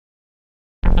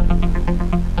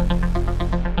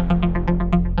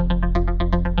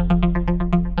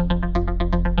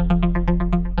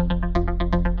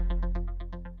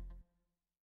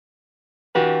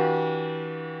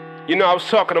know, I was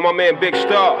talking to my man Big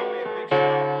Star,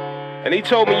 and he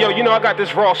told me, yo, you know, I got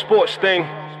this Raw Sports thing,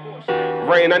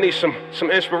 Ray, and I need some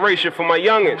inspiration for my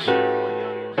youngins.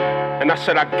 And I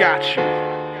said, I got you.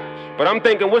 But I'm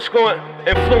thinking, what's going to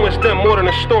influence them more than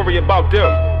a story about them?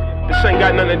 This ain't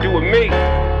got nothing to do with me.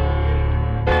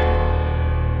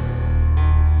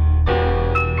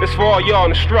 This for all y'all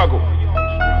in the struggle,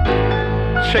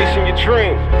 chasing your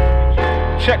dream.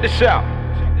 Check this out.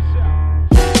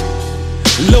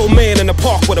 Little man in the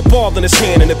park with a ball in his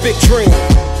hand and a big dream.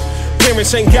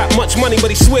 Parents ain't got much money, but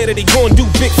he swear that he gon' do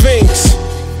big things.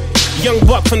 Young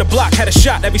buck from the block had a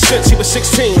shot ever since he was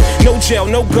 16. No jail,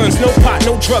 no guns, no pot,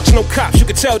 no drugs, no cops. You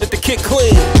could tell that the kid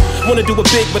clean. Wanna do it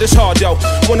big, but it's hard though.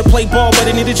 Wanna play ball, but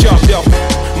he need a job though.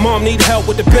 Mom need help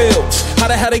with the bills. How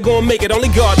the hell they gonna make it? Only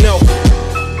God know.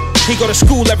 He go to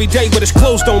school every day, but his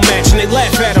clothes don't match, and they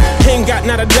laugh at him. He ain't got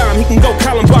not a dime, he can go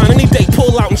Columbine any day,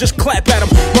 pull out and just clap at him.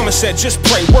 Mama said, just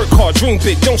pray, work hard, dream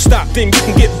big, don't stop, then you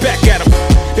can get back at him.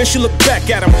 Then she looked back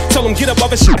at him, told him get up off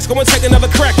his ass, go and take another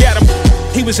crack at him.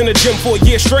 He was in the gym for a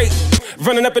year straight,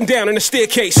 running up and down in the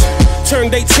staircase.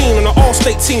 Turned 18 on an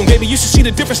all-state team, baby, you should see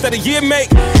the difference that a year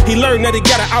make. He learned that he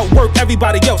gotta outwork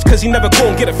everybody else, cause he never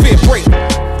gon' get a fair break.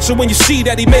 So when you see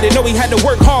that he made it, know he had to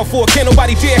work hard for it, can't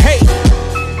nobody dare hate.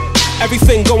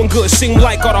 Everything going good, seemed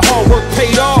like all the hard work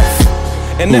paid off.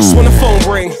 And that's when the phone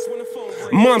rang.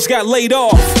 Mom's got laid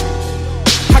off.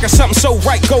 How could something so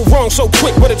right go wrong so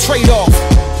quick with a trade-off?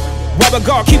 Robert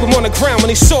God keep him on the ground when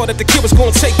he saw that the kid was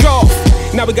gonna take off.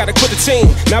 Now we gotta quit the team,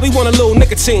 now we want a little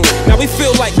nicotine. Now we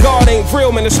feel like God ain't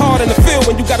real, man, it's hard in the field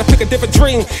when you gotta pick a different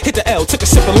dream. Hit the L, took a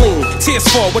sip of lean, tears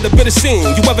fall with a bitter scene.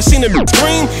 You ever seen him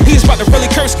scream? He's about to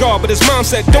really curse God, but his mom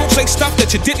said, don't say stuff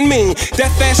that you didn't mean.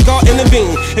 That fast God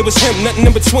intervened, it was him, nothing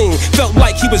in between. Felt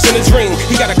like he was in a dream.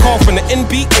 He got a call from the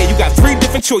NBA, you got 3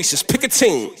 different choices, pick a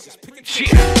team.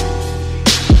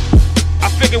 I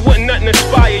figured wouldn't nothing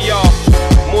inspire y'all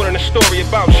more than a story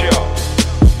about y'all.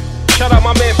 Shout out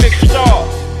my man Big Star,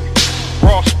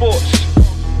 Raw Sports.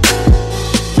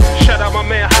 Shout out my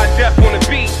man High Def on the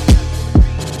beat.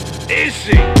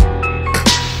 Izzy.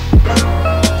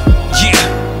 Yeah.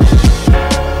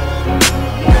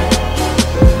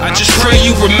 I just pray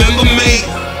you remember me.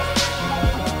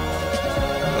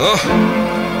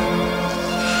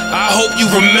 I hope you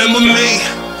remember me.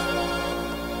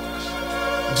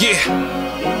 Yeah.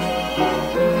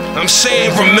 I'm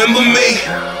saying remember me.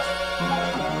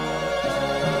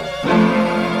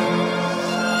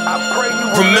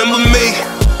 Remember me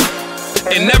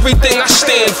and everything I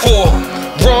stand for.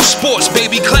 Raw Sports,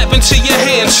 baby, clap until your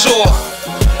hands sore.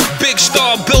 Big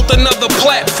Star built another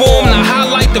platform to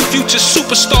highlight the future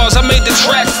superstars I made the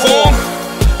track for.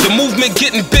 The movement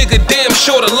getting bigger, damn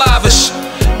sure the livest.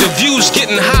 The views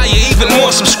getting higher, even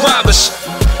more subscribers.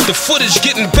 The footage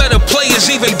getting better, players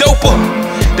even doper.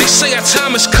 They say our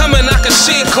time is coming, I can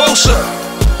see it closer.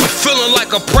 I'm feeling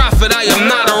like a prophet, I am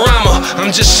not a rhymer.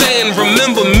 I'm just saying,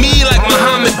 remember me like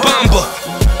Muhammad Bamba.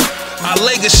 Our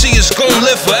legacy is gonna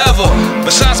live forever.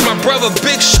 Besides my brother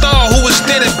Big Star, who has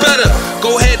did it better.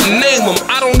 Go ahead and name them,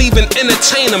 I don't even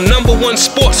entertain them. #1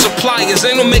 sports suppliers,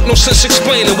 ain't no make no sense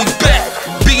explaining. We back,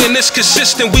 being this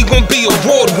consistent, we gon' be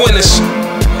award winners.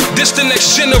 This the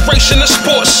next generation of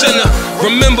Sports Center.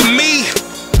 Remember me?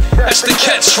 That's the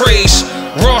catchphrase.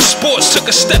 Raw Sports took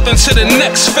a step into the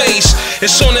next phase.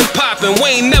 It's on and poppin',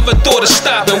 we ain't never thought of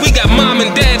stopping. We got mom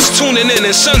and dads tuning in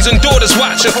and sons and daughters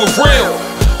watching for real.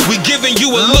 We giving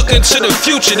you a look into the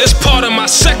future. That's part of my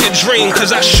second dream,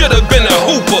 cause I should've been a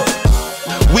hooper.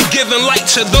 We giving light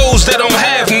to those that don't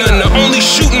have none. The only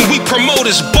shooting we promote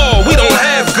is ball, we don't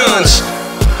have guns.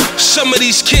 Some of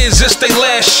these kids, it's their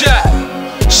last shot,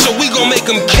 so we gon' make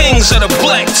them kings of the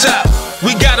blacktop.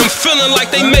 We got them feeling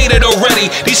like they made it already.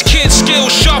 These kids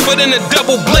skills sharper than a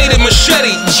double-bladed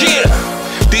machete, yeah.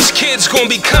 These kids gon'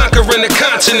 be conquering the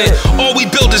continent. All we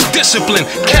build is discipline,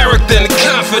 character, and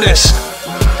confidence.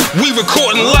 We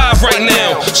recording live right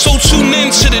now, so tune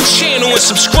in to the channel and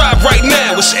subscribe right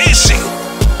now. It's Izzy.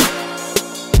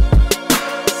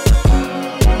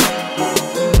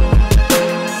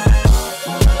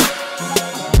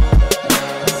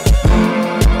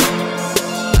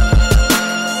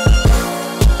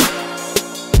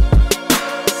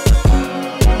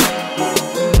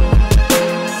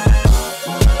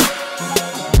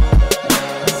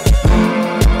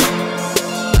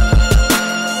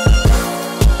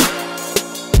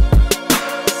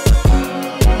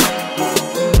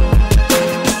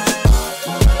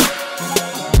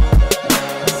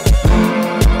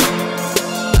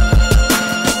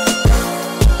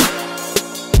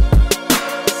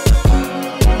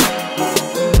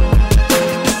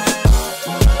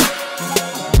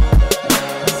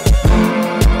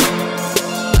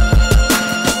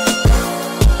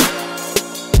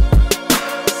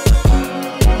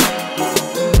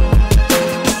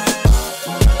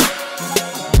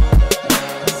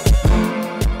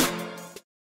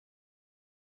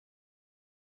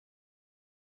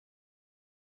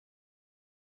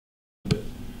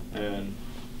 and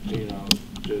you know,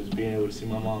 just being able to see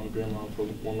my mom and grandma for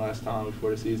one last time before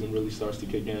the season really starts to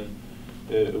kick in,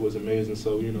 it was amazing.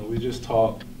 So, you know, we just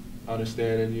talk,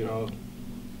 understanding, you know,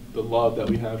 the love that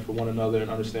we have for one another, and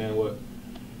understand what,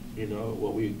 you know,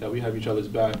 that we have each other's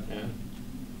back. And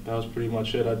that was pretty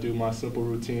much it. I do my simple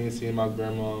routine, seeing my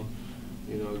grandma,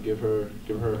 you know, give her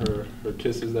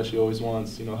kisses that she always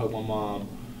wants, you know, hug my mom,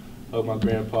 hug my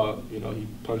grandpa. You know, he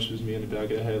punches me in the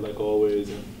back of the head like always,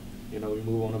 and, you know, we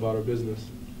move on about our business.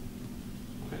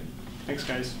 Okay. Thanks,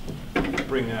 guys.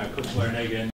 Bring Coach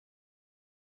Larnega in.